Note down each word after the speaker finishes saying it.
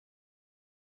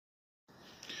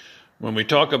When we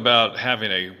talk about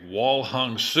having a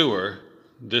wall-hung sewer,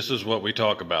 this is what we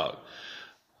talk about.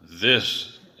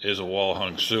 This is a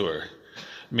wall-hung sewer,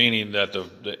 meaning that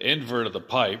the invert of the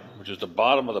pipe, which is the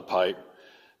bottom of the pipe,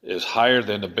 is higher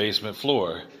than the basement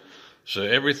floor. So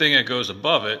everything that goes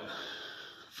above it,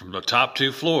 from the top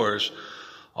two floors,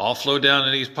 all flow down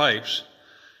in these pipes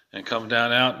and come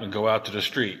down out and go out to the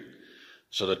street.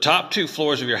 So the top two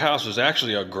floors of your house is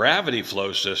actually a gravity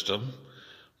flow system,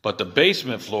 but the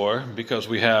basement floor, because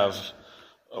we have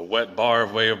a wet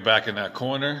bar way back in that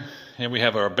corner, and we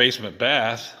have our basement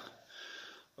bath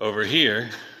over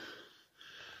here,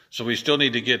 so we still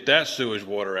need to get that sewage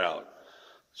water out.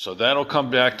 So that'll come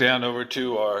back down over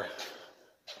to our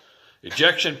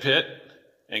ejection pit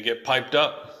and get piped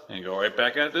up and go right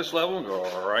back at this level and go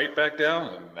right back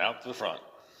down and out to the front.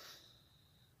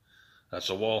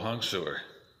 That's a wall-hung sewer.